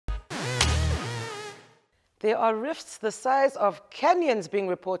There are rifts the size of canyons being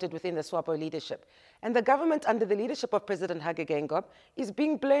reported within the SWAPO leadership. And the government under the leadership of President Geingob is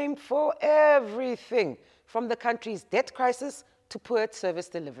being blamed for everything, from the country's debt crisis to poor service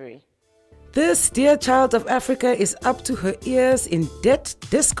delivery. This dear child of Africa is up to her ears in debt,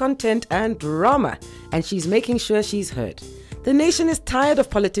 discontent and drama, and she's making sure she's heard. The nation is tired of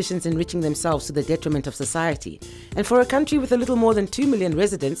politicians enriching themselves to the detriment of society. And for a country with a little more than 2 million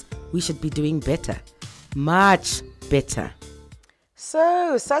residents, we should be doing better. Much better.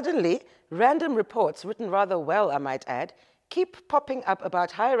 So suddenly, random reports, written rather well I might add, keep popping up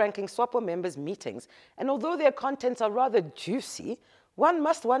about high-ranking SWAPO members' meetings. And although their contents are rather juicy, one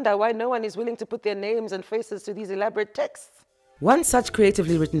must wonder why no one is willing to put their names and faces to these elaborate texts. One such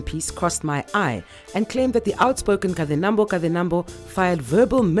creatively written piece crossed my eye and claimed that the outspoken Kazenambo fired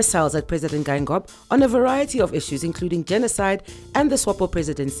verbal missiles at President Geingob on a variety of issues, including genocide and the SWAPO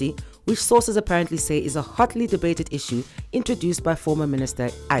presidency, which sources apparently say is a hotly debated issue introduced by former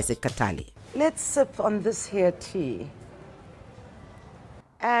Minister Isaac Katali. Let's sip on this here tea.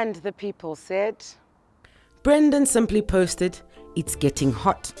 And the people said... Brendan simply posted, "It's getting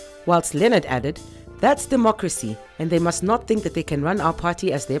hot," whilst Leonard added, "That's democracy, and they must not think that they can run our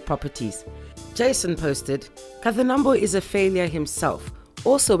party as their properties." Jason posted, "Kazenambo is a failure himself.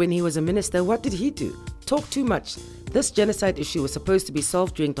 Also, when he was a minister, what did he do? Talk too much. This genocide issue was supposed to be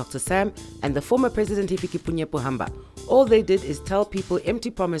solved during Dr. Sam and the former President Hifikepunye Pohamba. All they did is tell people empty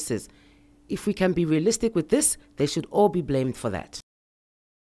promises. If we can be realistic with this, they should all be blamed for that."